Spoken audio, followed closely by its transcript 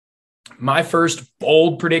My first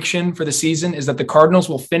bold prediction for the season is that the Cardinals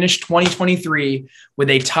will finish 2023 with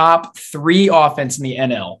a top 3 offense in the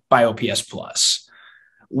NL by OPS plus.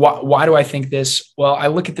 Why do I think this? Well, I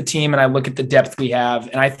look at the team and I look at the depth we have,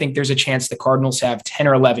 and I think there's a chance the Cardinals have 10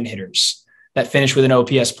 or 11 hitters that finish with an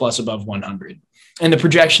OPS plus above 100. And the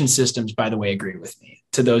projection systems, by the way, agree with me,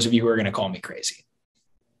 to those of you who are going to call me crazy.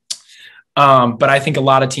 But I think a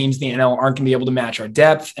lot of teams in the NL aren't going to be able to match our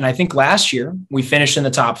depth. And I think last year we finished in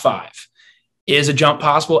the top 5. Is a jump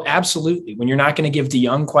possible? Absolutely. When you're not going to give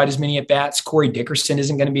DeYoung quite as many at-bats, Corey Dickerson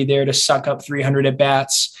isn't going to be there to suck up 300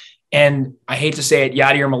 at-bats. And I hate to say it,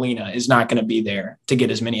 Yadier Molina is not going to be there to get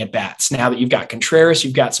as many at-bats. Now that you've got Contreras,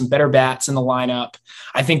 you've got some better bats in the lineup.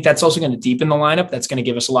 I think that's also going to deepen the lineup. That's going to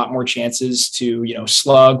give us a lot more chances to,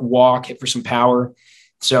 slug, walk, hit for some power.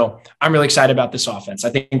 So I'm really excited about this offense.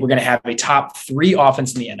 I think we're going to have a top 3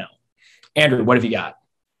 offense in the NL. Andrew, what have you got?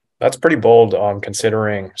 That's pretty bold,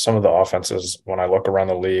 considering some of the offenses when I look around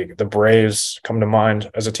the league. The Braves come to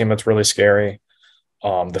mind as a team that's really scary.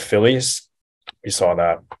 The Phillies, we saw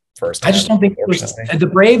that first. I just don't think the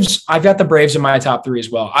Braves, I've got the Braves in my top 3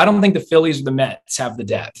 as well. I don't think the Phillies or the Mets have the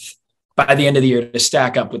depth by the end of the year to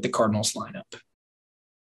stack up with the Cardinals lineup.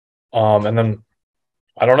 And then,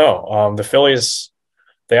 I don't know. The Phillies,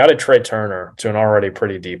 they added Trey Turner to an already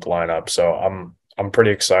pretty deep lineup. So I'm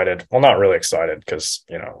pretty excited. Well, not really excited because,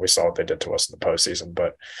 we saw what they did to us in the postseason,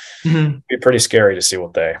 but it'd be pretty scary to see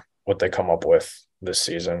what they come up with this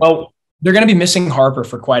season. Well, they're going to be missing Harper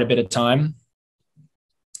for quite a bit of time.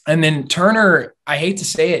 And then Turner, I hate to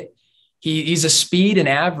say it, he's a speed and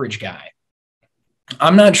average guy.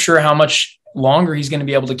 I'm not sure how much longer he's going to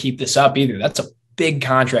be able to keep this up either. That's a big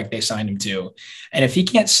contract they signed him to. And if he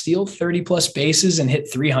can't steal 30 plus bases and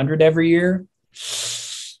hit 300 every year,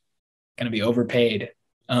 going to be overpaid.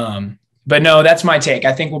 But no, that's my take.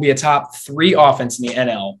 I think we'll be a top 3 offense in the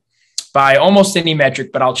NL by almost any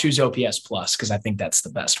metric, but I'll choose OPS plus because I think that's the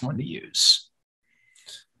best one to use.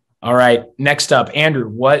 All right. Next up, Andrew,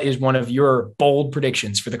 what is one of your bold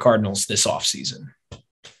predictions for the Cardinals this offseason?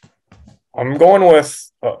 I'm going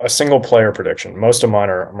with a single player prediction. Most of mine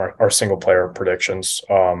are single player predictions.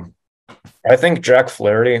 I think Jack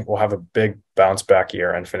Flaherty will have a big bounce back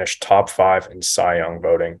year and finish top 5 in Cy Young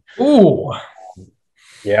voting. Ooh.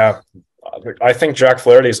 Yeah. I think Jack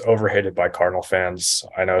Flaherty is overhated by Cardinal fans.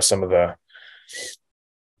 I know some of the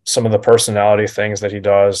personality things that he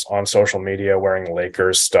does on social media, wearing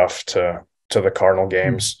Lakers stuff to the Cardinal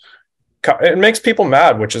games. It makes people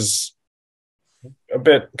mad, which is a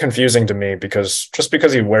bit confusing to me because just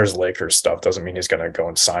because he wears Lakers stuff doesn't mean he's going to go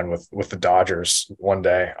and sign with the Dodgers one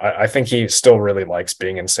day. I think he still really likes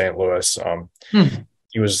being in St. Louis.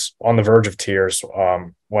 He was on the verge of tears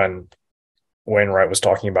when Wainwright was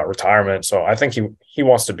talking about retirement. So I think he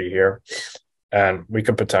wants to be here, and we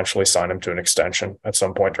could potentially sign him to an extension at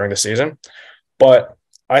some point during the season. But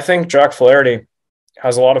I think Jack Flaherty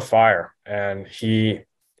has a lot of fire, and he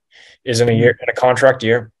is in a contract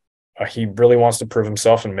year. He really wants to prove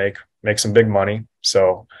himself and make some big money.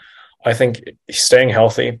 So I think staying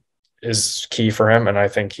healthy is key for him, and I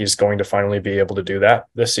think he's going to finally be able to do that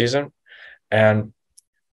this season. And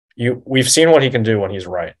we've seen what he can do when he's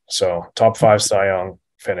right. So top 5 Cy Young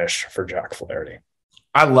finish for Jack Flaherty.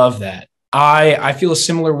 I love that. I feel a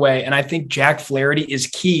similar way, and I think Jack Flaherty is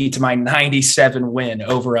key to my 97 win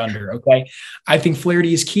over under, okay? I think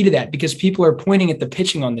Flaherty is key to that because people are pointing at the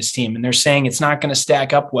pitching on this team, and they're saying it's not going to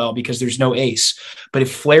stack up well because there's no ace. But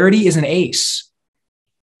if Flaherty is an ace,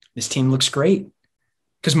 this team looks great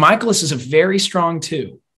because Michaelis is a very strong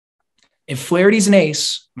 2. If Flaherty's an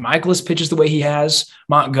ace, Michaelis pitches the way he has,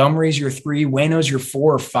 Montgomery's your 3, Waino's your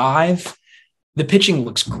 4 or 5, the pitching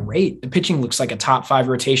looks great. The pitching looks like a top 5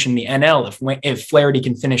 rotation in the NL if Flaherty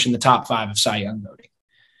can finish in the top 5 of Cy Young voting.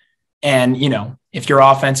 And, if your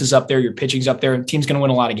offense is up there, your pitching's up there, the team's going to win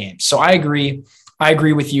a lot of games. So I agree. I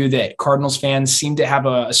agree with you that Cardinals fans seem to have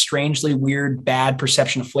a strangely weird, bad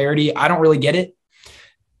perception of Flaherty. I don't really get it.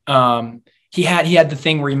 He had the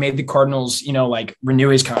thing where he made the Cardinals, renew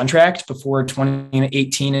his contract before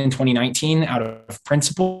 2018 and 2019 out of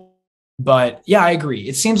principle. But yeah, I agree.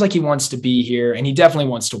 It seems like he wants to be here, and he definitely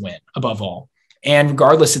wants to win above all. And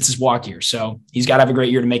regardless, it's his walk year. So he's got to have a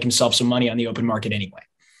great year to make himself some money on the open market anyway.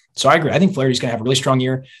 So I agree. I think Flaherty's going to have a really strong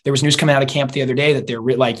year. There was news coming out of camp the other day that they're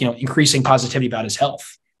increasing positivity about his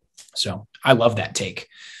health. So I love that take.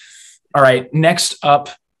 All right. Next up,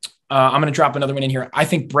 I'm going to drop another one in here. I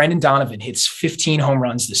think Brendan Donovan hits 15 home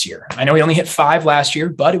runs this year. I know he only hit 5 last year,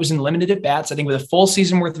 but it was in limited at bats. I think with a full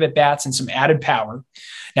season worth of at bats and some added power,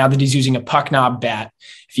 now that he's using a puck knob bat,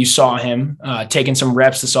 if you saw him taking some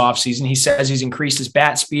reps this offseason, he says he's increased his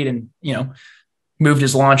bat speed and, moved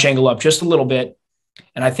his launch angle up just a little bit.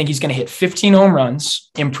 And I think he's going to hit 15 home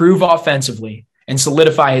runs, improve offensively, and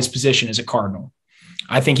solidify his position as a Cardinal.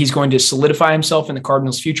 I think he's going to solidify himself in the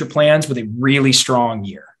Cardinals' future plans with a really strong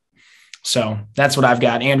year. So that's what I've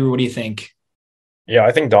got. Andrew, what do you think? Yeah,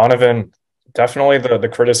 I think Donovan, definitely the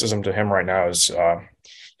criticism to him right now is he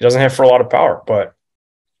doesn't hit for a lot of power. But,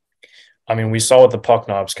 I mean, we saw what the puck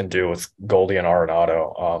knobs can do with Goldie and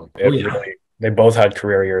Arenado. They both had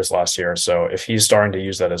career years last year. So if he's starting to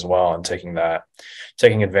use that as well and taking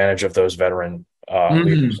advantage of those veteran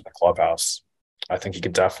leaders in the clubhouse, I think he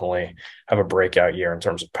could definitely have a breakout year in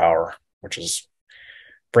terms of power, which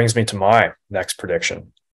brings me to my next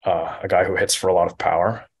prediction. A guy who hits for a lot of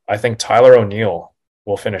power. I think Tyler O'Neill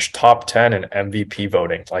will finish top 10 in MVP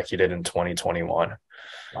voting like he did in 2021.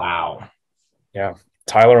 Wow. Yeah.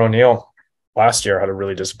 Tyler O'Neill last year had a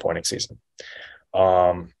really disappointing season.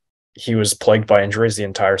 He was plagued by injuries the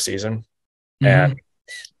entire season and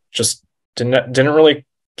just didn't really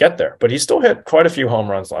get there, but he still hit quite a few home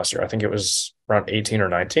runs last year. I think it was around 18 or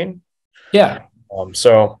 19. Yeah.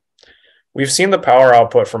 So we've seen the power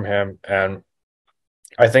output from him, and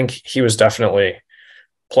I think he was definitely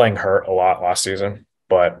playing hurt a lot last season,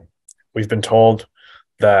 but we've been told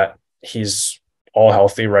that he's all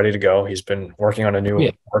healthy, ready to go. He's been working on a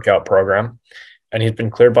new workout program, and he's been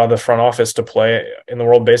cleared by the front office to play in the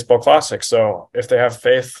World Baseball Classic. So if they have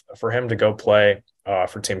faith for him to go play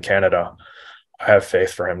for Team Canada, I have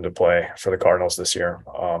faith for him to play for the Cardinals this year.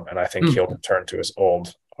 And I think he'll return to his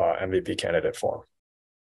old MVP candidate form.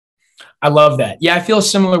 I love that. Yeah, I feel a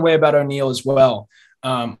similar way about O'Neill as well.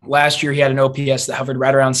 Last year, he had an OPS that hovered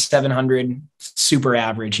right around 700, super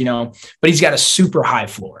average, but he's got a super high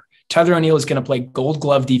floor. Tyler O'Neill is going to play Gold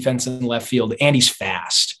Glove defense in left field, and he's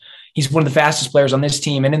fast. He's one of the fastest players on this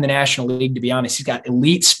team and in the National League, to be honest. He's got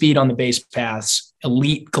elite speed on the base paths,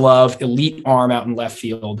 elite glove, elite arm out in left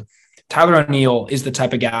field. Tyler O'Neill is the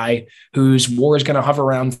type of guy whose WAR is going to hover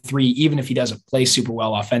around 3, even if he doesn't play super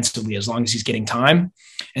well offensively, as long as he's getting time.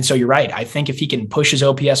 And so you're right. I think if he can push his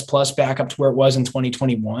OPS plus back up to where it was in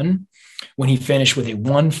 2021, when he finished with a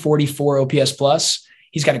 144 OPS plus,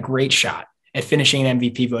 he's got a great shot at finishing an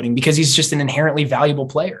MVP voting because he's just an inherently valuable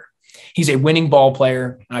player. He's a winning ball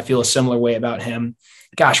player. And I feel a similar way about him.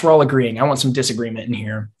 Gosh, we're all agreeing. I want some disagreement in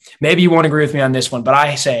here. Maybe you won't agree with me on this one, but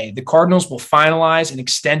I say the Cardinals will finalize an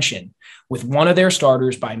extension with one of their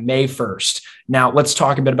starters by May 1st. Now, let's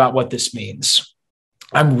talk a bit about what this means.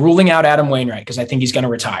 I'm ruling out Adam Wainwright because I think he's going to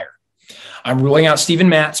retire. I'm ruling out Steven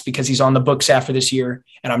Matz because he's on the books after this year,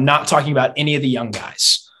 and I'm not talking about any of the young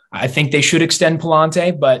guys. I think they should extend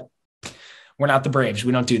Palante, but we're not the Braves.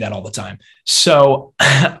 We don't do that all the time. So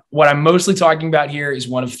what I'm mostly talking about here is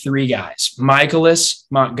one of 3 guys, Michaelis,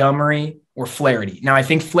 Montgomery, or Flaherty. Now, I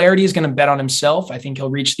think Flaherty is going to bet on himself. I think he'll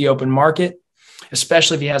reach the open market,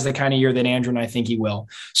 especially if he has the kind of year that Andrew and I think he will.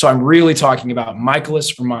 So I'm really talking about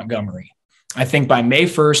Michaelis or Montgomery. I think by May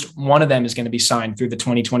 1st, one of them is going to be signed through the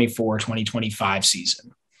 2024-2025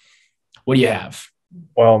 season. What do you have?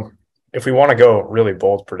 Well, if we want to go really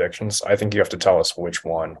bold predictions, I think you have to tell us which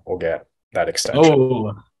one will get that extension.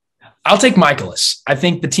 Oh, I'll take Michaelis. I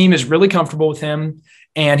think the team is really comfortable with him,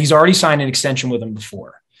 and he's already signed an extension with him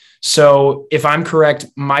before. So if I'm correct,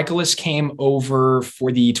 Michaelis came over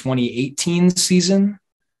for the 2018 season.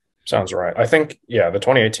 Sounds right. I think, the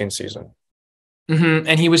 2018 season.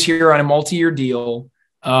 And he was here on a multi-year deal,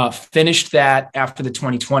 finished that after the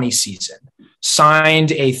 2020 season,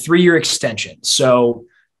 signed a 3-year extension. So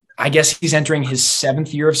I guess he's entering his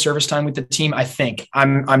 7th year of service time with the team. I think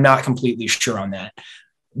I'm not completely sure on that,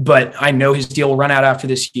 but I know his deal will run out after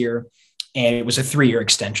this year, and it was a 3-year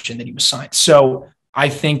extension that he was signed. So I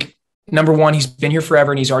think number one, he's been here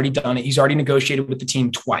forever and he's already done it. He's already negotiated with the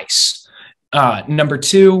team twice. Number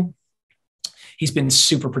 2, he's been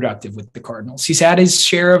super productive with the Cardinals. He's had his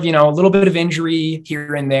share of, a little bit of injury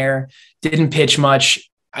here and there. Didn't pitch much.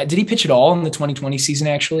 Did he pitch at all in the 2020 season,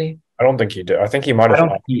 actually? I don't think he did. I think he might have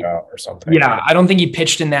opted out or something. Yeah, I don't think he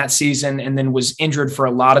pitched in that season and then was injured for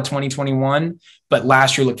a lot of 2021, but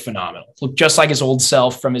last year looked phenomenal. Looked just like his old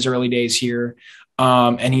self from his early days here.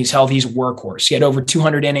 And he's healthy. He's a workhorse. He had over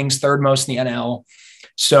 200 innings, 3rd most in the NL.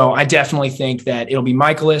 So I definitely think that it'll be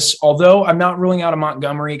Michaelis, although I'm not ruling out a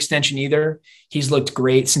Montgomery extension either. He's looked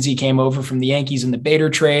great since he came over from the Yankees in the Bader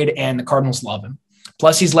trade, and the Cardinals love him.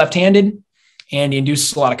 Plus, he's left-handed, and he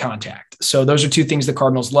induces a lot of contact. So those are 2 things the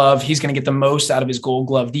Cardinals love. He's going to get the most out of his Gold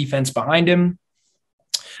Glove defense behind him.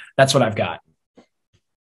 That's what I've got.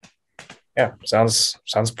 Yeah, sounds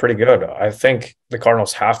pretty good. I think the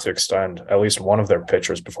Cardinals have to extend at least one of their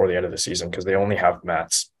pitchers before the end of the season because they only have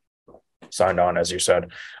Matz. signed on, as you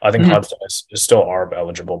said. I think Mhm. Hudson is still ARB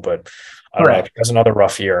eligible, but I don't know. If he has another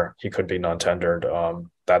rough year, he could be non-tendered.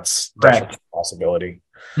 That's definitely Correct. a possibility.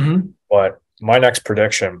 Mhm. But my next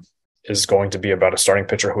prediction is going to be about a starting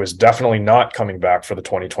pitcher who is definitely not coming back for the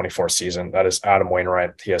 2024 season. That is Adam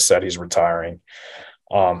Wainwright. He has said he's retiring.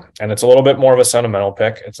 And it's a little bit more of a sentimental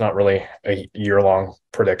pick. It's not really a year-long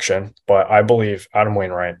prediction, but I believe Adam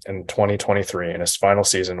Wainwright in 2023 in his final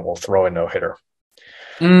season will throw a no-hitter.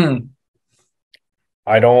 Mm.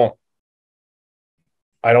 I don't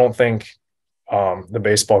think the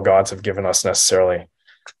baseball gods have given us necessarily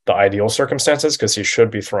the ideal circumstances, because he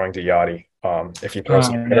should be throwing to Yachty if he throws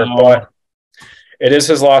a hitter. No. But it is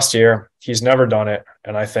his last year. He's never done it,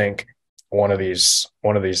 and I think one of these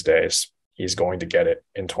days he's going to get it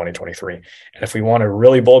in 2023. And if we want a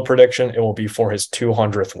really bold prediction, it will be for his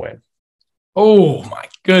 200th win. Oh my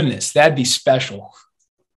goodness, that'd be special.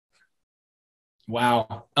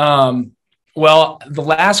 Wow. Well, the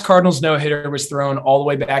last Cardinals no-hitter was thrown all the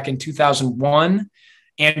way back in 2001.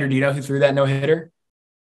 Andrew, do you know who threw that no-hitter?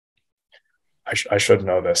 I should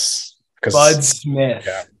know this because Bud Smith.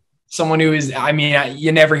 Yeah. Someone who is, I mean,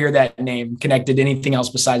 you never hear that name connected to anything else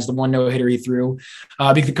besides the one no-hitter he threw.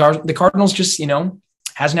 Because the Cardinals just,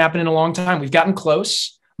 hasn't happened in a long time. We've gotten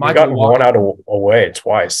close. We've gotten one out away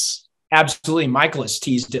twice. Absolutely. Michaelis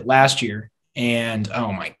teased it last year. And,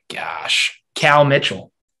 oh my gosh, Cal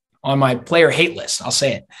Mitchell on my player hate list, I'll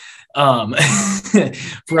say it,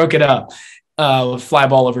 broke it up, fly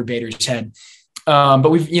ball over Bader's head. But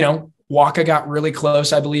we've, Waka got really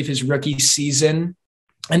close, I believe, his rookie season.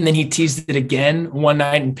 And then he teased it again one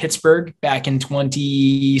night in Pittsburgh back in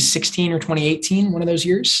 2016 or 2018, one of those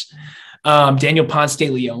years. Daniel Ponce de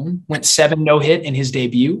Leon went 7 no-hit in his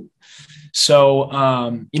debut.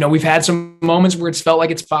 So, we've had some moments where it's felt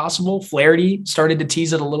like it's possible. Flaherty started to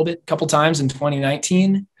tease it a little bit, a couple times in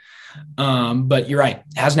 2019. But you're right.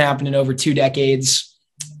 It hasn't happened in over 2 decades.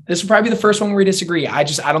 This will probably be the first one where we disagree. I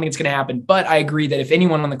don't think it's going to happen, but I agree that if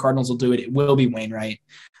anyone on the Cardinals will do it, it will be Wainwright,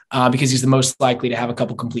 because he's the most likely to have a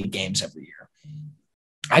couple complete games every year.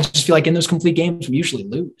 I just feel like in those complete games, we usually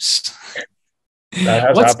lose. That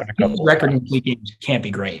has happened a couple record in complete games can't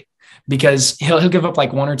be great, because he'll give up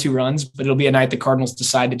like 1 or 2 runs, but it'll be a night the Cardinals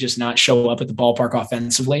decide to just not show up at the ballpark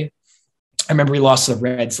offensively. I remember we lost to the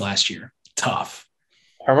Reds last year. Tough.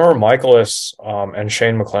 I remember Michaelis and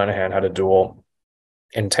Shane McClanahan had a duel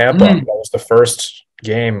in Tampa. That was the first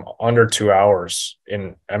game under 2 hours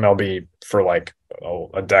in MLB for like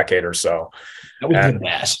a decade or so. That was the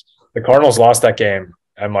best. The Cardinals lost that game,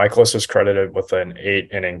 and Michaelis was credited with an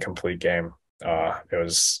 8-inning complete game. It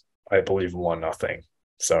was, I believe, 1-0.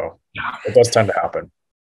 So it does tend to happen.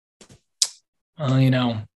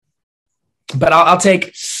 But I'll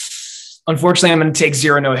take. Unfortunately, I'm going to take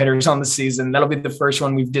 0 no-hitters on the season. That'll be the first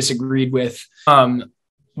one we've disagreed with. But I'm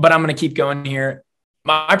going to keep going here.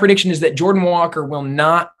 My prediction is that Jordan Walker will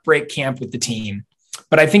not break camp with the team,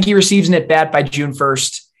 but I think he receives an at-bat by June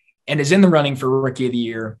 1st and is in the running for Rookie of the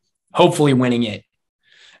Year, hopefully winning it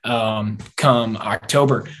come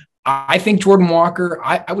October. I think Jordan Walker,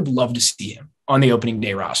 I would love to see him on the opening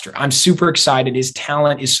day roster. I'm super excited. His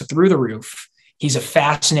talent is through the roof. He's a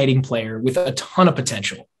fascinating player with a ton of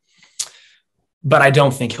potential, but I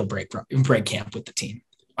don't think he'll break camp with the team.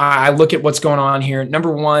 I look at what's going on here.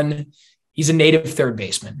 Number one, he's a native third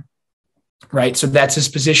baseman, right? So that's his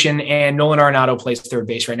position. And Nolan Arenado plays third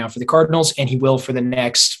base right now for the Cardinals, and he will for the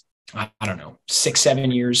next,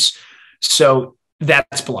 6-7 years. So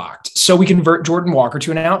that's blocked. So we convert Jordan Walker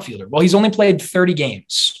to an outfielder. Well, he's only played 30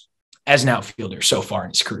 games as an outfielder so far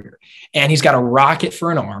in his career, and he's got a rocket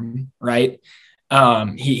for an arm, right?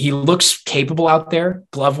 He looks capable out there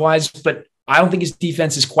glove-wise, but I don't think his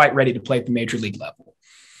defense is quite ready to play at the major league level,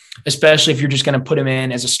 especially if you're just going to put him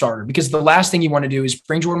in as a starter, because the last thing you want to do is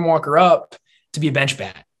bring Jordan Walker up to be a bench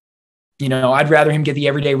bat. I'd rather him get the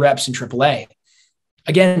everyday reps in AAA.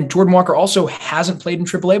 Again, Jordan Walker also hasn't played in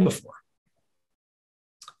AAA before.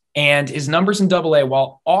 And his numbers in AA,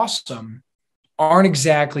 while awesome, aren't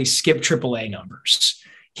exactly skip AAA numbers.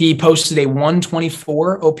 He posted a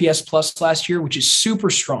 124 OPS plus last year, which is super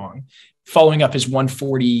strong, following up his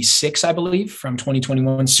 146, I believe, from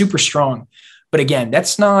 2021. Super strong. But again,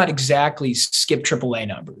 that's not exactly skip AAA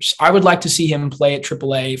numbers. I would like to see him play at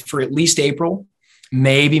AAA for at least April,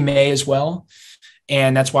 maybe May as well.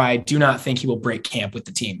 And that's why I do not think he will break camp with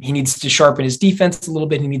the team. He needs to sharpen his defense a little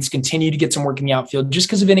bit. He needs to continue to get some work in the outfield just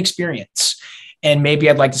because of inexperience. And maybe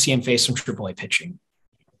I'd like to see him face some AAA pitching.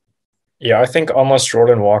 Yeah, I think unless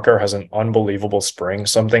Jordan Walker has an unbelievable spring,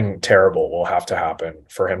 something terrible will have to happen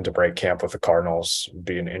for him to break camp with the Cardinals,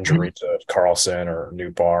 be an injury to Carlson or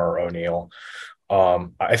Newbar or O'Neill.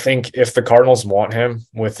 I think if the Cardinals want him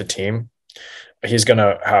with the team, he's going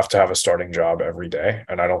to have a starting job every day.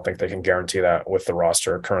 And I don't think they can guarantee that with the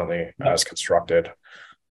roster currently as constructed.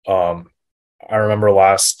 I remember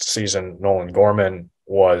last season, Nolan Gorman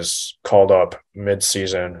was called up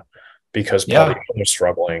mid-season because Paulie was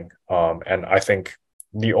struggling. And I think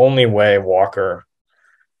the only way Walker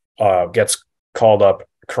gets called up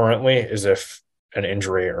currently is if an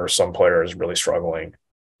injury or some player is really struggling.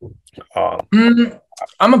 I'm going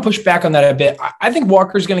to push back on that a bit. I think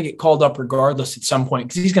Walker's going to get called up regardless at some point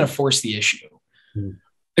because he's going to force the issue.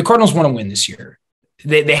 The Cardinals want to win this year.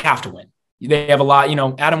 They have to win. They have a lot,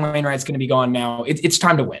 Adam Wainwright's going to be gone now. It's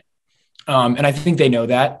time to win. And I think they know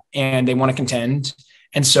that and they want to contend.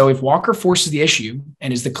 And so if Walker forces the issue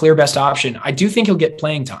and is the clear best option, I do think he'll get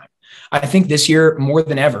playing time. I think this year, more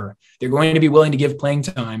than ever, they're going to be willing to give playing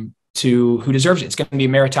time to who deserves it. It's going to be a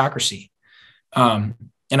meritocracy.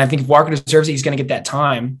 And I think if Walker deserves it, he's going to get that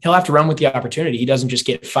time. He'll have to run with the opportunity. He doesn't just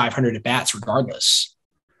get 500 at bats regardless.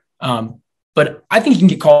 But I think he can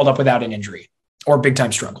get called up without an injury or big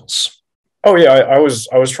time struggles. Oh yeah, I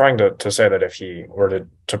was trying to say that if he were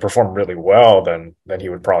to perform really well, then he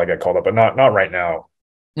would probably get called up, but not right now.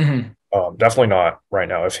 Mm-hmm. Definitely not right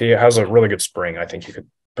now. If he has a really good spring, I think he could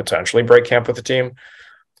potentially break camp with the team,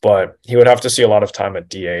 but he would have to see a lot of time at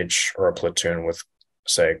DH or a platoon with,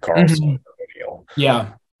 say, Carlson or O'Neill.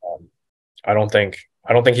 Yeah. I don't think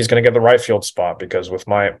he's going to get the right field spot because with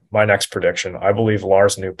my next prediction, I believe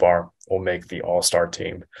Lars Nootbaar will make the All-Star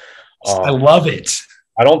team. I love it.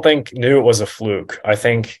 I don't think Newt was a fluke. I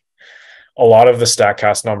think a lot of the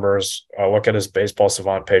StatCast numbers, look at his Baseball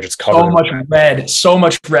Savant page. It's covered. So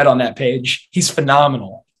much red on that page. He's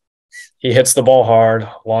phenomenal. He hits the ball hard.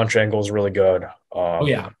 Launch angle is really good.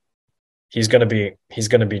 He's going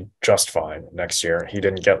to be just fine next year. He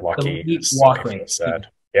didn't get lucky. Said.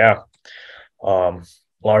 Yeah.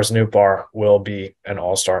 Lars Nootbaar will be an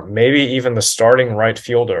all-star, maybe even the starting right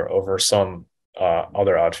fielder over some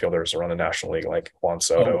other outfielders around the National League like Juan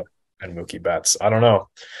Soto and Mookie Betts. I don't know.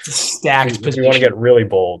 Stacked position. You want to get really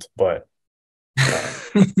bold, but I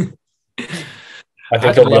think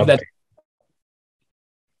I love that.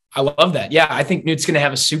 I love that. Yeah, I think Newt's going to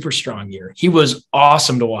have a super strong year. He was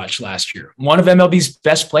awesome to watch last year. One of MLB's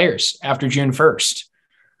best players after June 1st.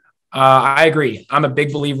 I agree. I'm a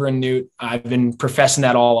big believer in Newt. I've been professing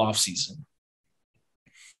that all offseason.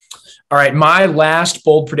 All right, my last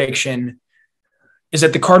bold prediction is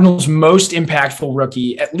that the Cardinals' most impactful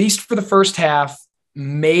rookie, at least for the first half,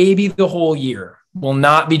 maybe the whole year, will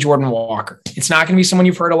not be Jordan Walker. It's not going to be someone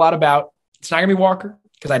you've heard a lot about. It's not going to be Walker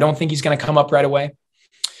because I don't think he's going to come up right away.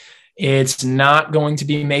 It's not going to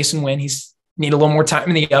be Mason Wynn. He's need a little more time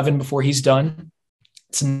in the oven before he's done.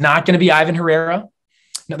 It's not going to be Ivan Herrera,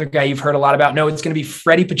 another guy you've heard a lot about. No, it's going to be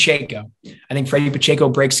Freddie Pacheco. I think Freddie Pacheco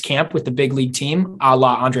breaks camp with the big league team, a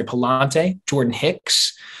la Andre Palante, Jordan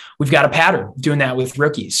Hicks. We've got a pattern doing that with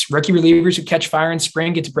rookies. Rookie relievers who catch fire in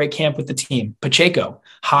spring get to break camp with the team. Pacheco,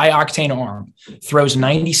 high octane arm, throws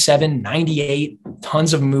 97, 98,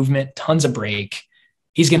 tons of movement, tons of break.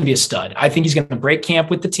 He's going to be a stud. I think he's going to break camp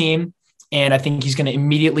with the team, and I think he's going to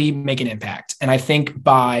immediately make an impact. And I think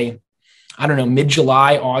by,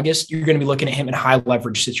 mid-July, August, you're going to be looking at him in high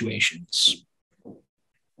leverage situations.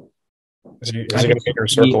 Is he going to be in your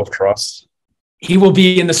circle of trust? He will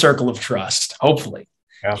be in the circle of trust, hopefully.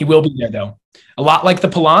 Yeah. He will be there, though. A lot like the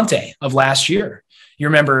Palante of last year. You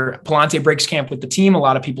remember Palante breaks camp with the team. A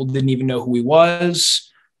lot of people didn't even know who he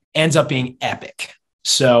was. Ends up being epic.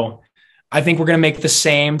 So I think we're going to make the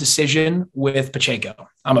same decision with Pacheco.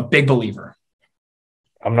 I'm a big believer.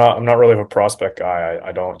 I'm not really a prospect guy.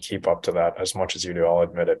 I don't keep up to that as much as you do. I'll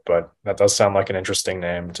admit it, but that does sound like an interesting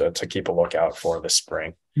name to keep a lookout for this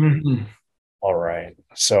spring. Mm-hmm. All right.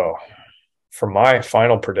 So for my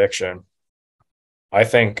final prediction, I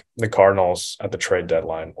think the Cardinals at the trade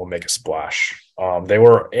deadline will make a splash. They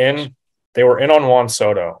were in on Juan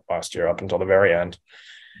Soto last year up until the very end.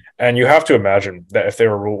 And you have to imagine that if they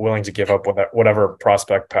were willing to give up whatever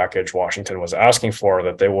prospect package Washington was asking for,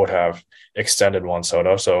 that they would have extended Juan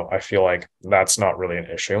Soto. So I feel like that's not really an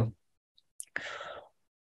issue.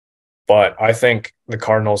 But I think the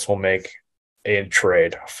Cardinals will make a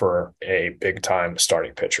trade for a big-time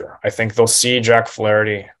starting pitcher. I think they'll see Jack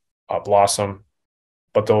Flaherty blossom,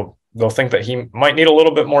 but they'll think that he might need a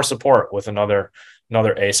little bit more support with another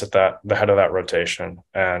ace at the head of that rotation.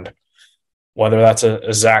 And whether that's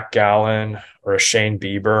a Zach Gallen or a Shane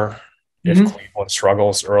Bieber, if Cleveland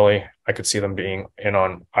struggles early, I could see them being in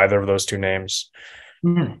on either of those two names.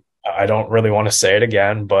 I don't really want to say it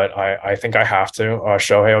again, but I think I have to.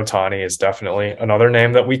 Shohei Ohtani is definitely another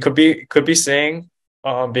name that we could be seeing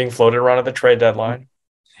being floated around at the trade deadline.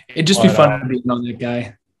 It'd just be fun to be on that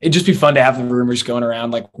guy. It'd just be fun to have the rumors going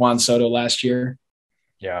around like Juan Soto last year.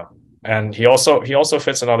 Yeah, and he also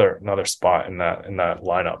fits another spot in that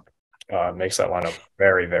lineup. Makes that lineup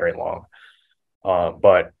very, very long.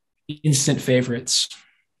 But instant favorites.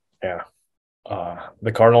 Yeah,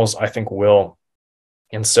 the Cardinals, I think, will,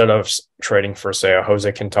 instead of trading for, say, a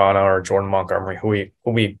Jose Quintana or Jordan Montgomery, who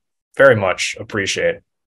we very much appreciate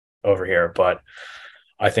over here, but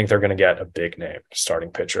I think they're going to get a big name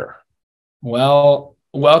starting pitcher. Well,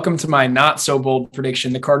 welcome to my not so bold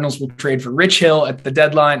prediction. The Cardinals will trade for Rich Hill at the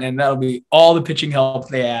deadline, and that'll be all the pitching help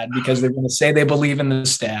they add because they're going to say they believe in the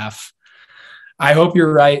staff. I hope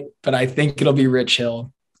you're right, but I think it'll be Rich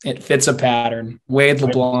Hill. It fits a pattern. Wade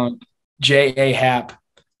LeBlanc, J.A. Happ,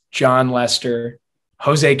 John Lester,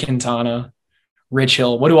 Jose Quintana, Rich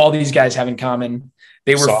Hill. What do all these guys have in common?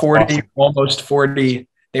 They were 40, almost 40.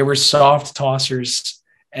 They were soft tossers,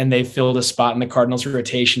 and they filled a spot in the Cardinals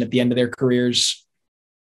rotation at the end of their careers.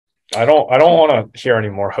 I don't want to hear any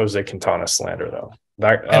more Jose Quintana slander, though.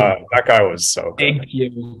 That guy was so good. Thank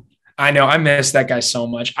you. I know. I miss that guy so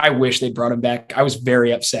much. I wish they brought him back. I was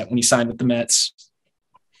very upset when he signed with the Mets.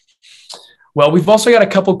 Well, we've also got a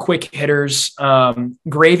couple quick hitters.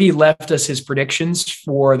 Gravy left us his predictions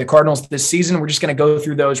for the Cardinals this season. We're just going to go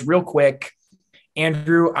through those real quick.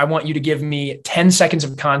 Andrew, I want you to give me 10 seconds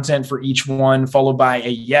of content for each one, followed by a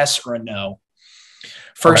yes or a no.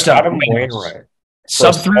 First up, Wainwright.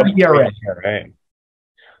 Sub-3 ERA.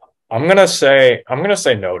 I'm gonna say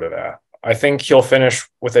no to that. I think he'll finish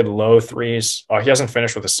with a low threes. He hasn't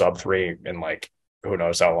finished with a sub-3 in like who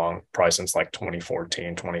knows how long, probably since like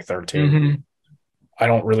 2014, 2013. Mm-hmm. I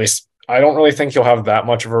don't really think he'll have that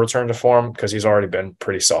much of a return to form because he's already been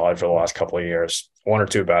pretty solid for the last couple of years. 1 or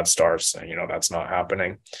 2 bad starts, and that's not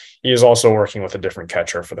happening. He is also working with a different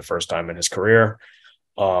catcher for the first time in his career.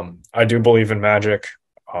 I do believe in magic.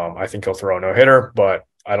 I think he'll throw a no-hitter, but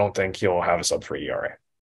I don't think he'll have a sub-3 ERA.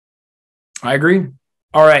 I agree.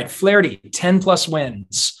 All right, Flaherty, 10-plus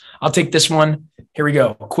wins. I'll take this one. Here we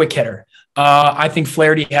go. Quick hitter. I think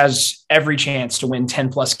Flaherty has every chance to win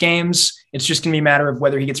 10-plus games. It's just going to be a matter of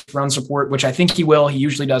whether he gets run support, which I think he will. He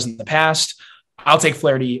usually does in the past. I'll take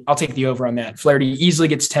Flaherty. I'll take the over on that. Flaherty easily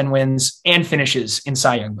gets 10 wins and finishes in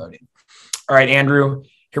Cy Young voting. All right, Andrew,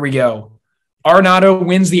 here we go. Arenado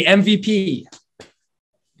wins the MVP.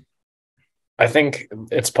 I think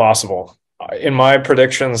it's possible. In my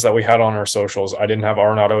predictions that we had on our socials, I didn't have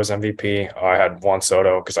Arenado as MVP. I had Juan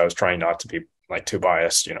Soto because I was trying not to be like too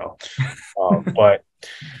biased, but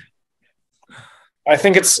I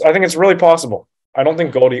think it's really possible. I don't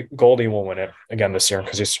think Goldie will win it again this year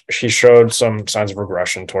because he showed some signs of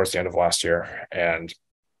regression towards the end of last year, and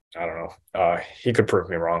I don't know. He could prove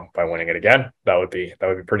me wrong by winning it again. That would be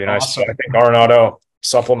pretty nice. Awesome. So I think Arenado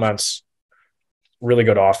supplements really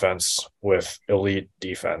good offense with elite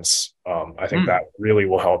defense. I think that really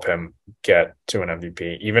will help him get to an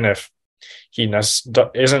MVP, even if he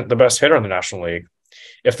isn't the best hitter in the National League.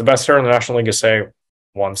 If the best hitter in the National League is, say,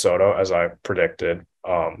 Juan Soto, as I predicted,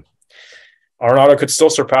 Arenado could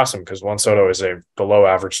still surpass him because Juan Soto is a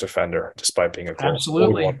below-average defender, despite being a Gold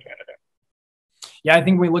Glove candidate. Yeah, I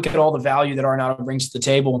think when we look at all the value that Arenado brings to the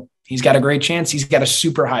table, he's got a great chance. He's got a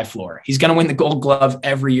super high floor. He's going to win the Gold Glove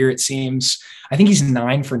every year, it seems. I think he's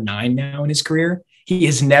 9 for 9 now in his career. He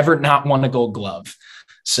has never not won a Gold Glove.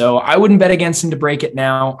 So I wouldn't bet against him to break it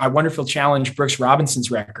now. I wonder if he'll challenge Brooks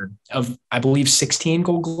Robinson's record of, I believe, 16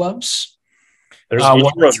 Gold Gloves. There's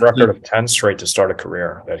Ichiro's record of 10 straight to start a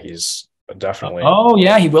career that he's definitely. Oh,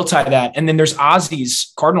 yeah, he will tie that. And then there's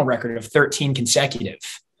Ozzy's Cardinal record of 13 consecutive.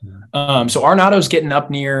 So Arenado's getting up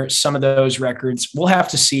near some of those records. We'll have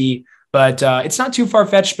to see, but it's not too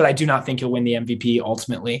far-fetched, but I do not think he'll win the MVP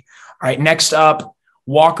ultimately. All right, next up,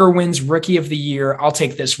 Walker wins Rookie of the Year. I'll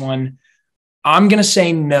take this one. I'm going to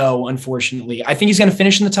say no, unfortunately. I think he's going to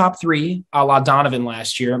finish in the top 3, a la Donovan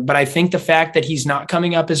last year, but I think the fact that he's not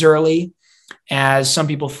coming up as early as some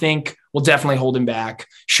people think will definitely hold him back.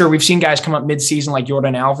 Sure, we've seen guys come up midseason like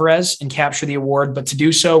Yordan Alvarez and capture the award, but to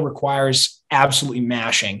do so requires absolutely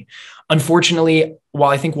mashing. Unfortunately,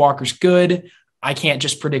 while I think Walker's good, I can't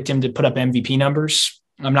just predict him to put up MVP numbers.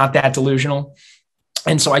 I'm not that delusional.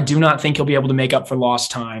 And so I do not think he'll be able to make up for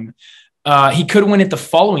lost time. He could win it the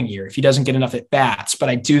following year if he doesn't get enough at bats, but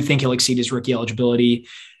I do think he'll exceed his rookie eligibility.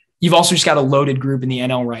 You've also just got a loaded group in the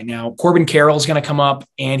NL right now. Corbin Carroll is going to come up,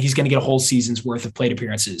 and he's going to get a whole season's worth of plate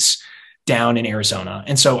appearances down in Arizona.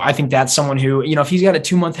 And so I think that's someone who, if he's got a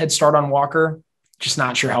 2-month head start on Walker, just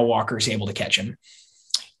not sure how Walker is able to catch him.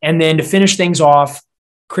 And then to finish things off,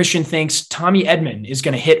 Christian thinks Tommy Edman is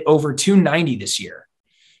going to hit over 290 this year.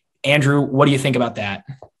 Andrew, what do you think about that?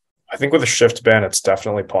 I think with a shift ban, it's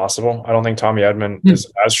definitely possible. I don't think Tommy Edman is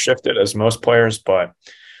as shifted as most players, but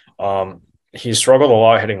he struggled a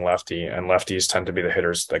lot hitting lefty, and lefties tend to be the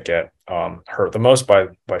hitters that get hurt the most by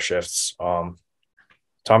shifts.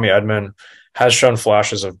 Tommy Edman has shown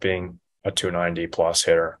flashes of being a 290 plus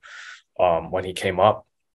hitter when he came up.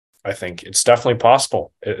 I think it's definitely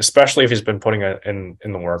possible, especially if he's been putting it in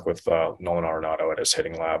the work with Nolan Arenado at his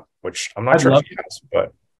hitting lab, which I'm not sure if he has,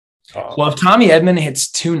 but. Well, if Tommy Edman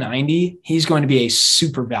hits 290, he's going to be a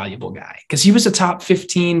super valuable guy because he was a top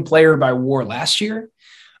 15 player by WAR last year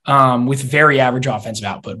with very average offensive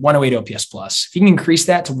output, 108 OPS plus. If he can increase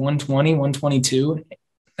that to 120, 122,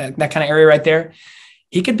 that kind of area right there,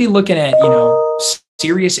 he could be looking at,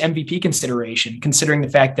 serious MVP consideration, considering the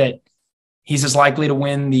fact that he's as likely to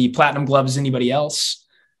win the Platinum Glove as anybody else.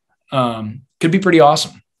 Could be pretty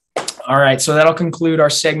awesome. All right, so that'll conclude our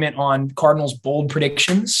segment on Cardinals bold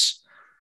predictions.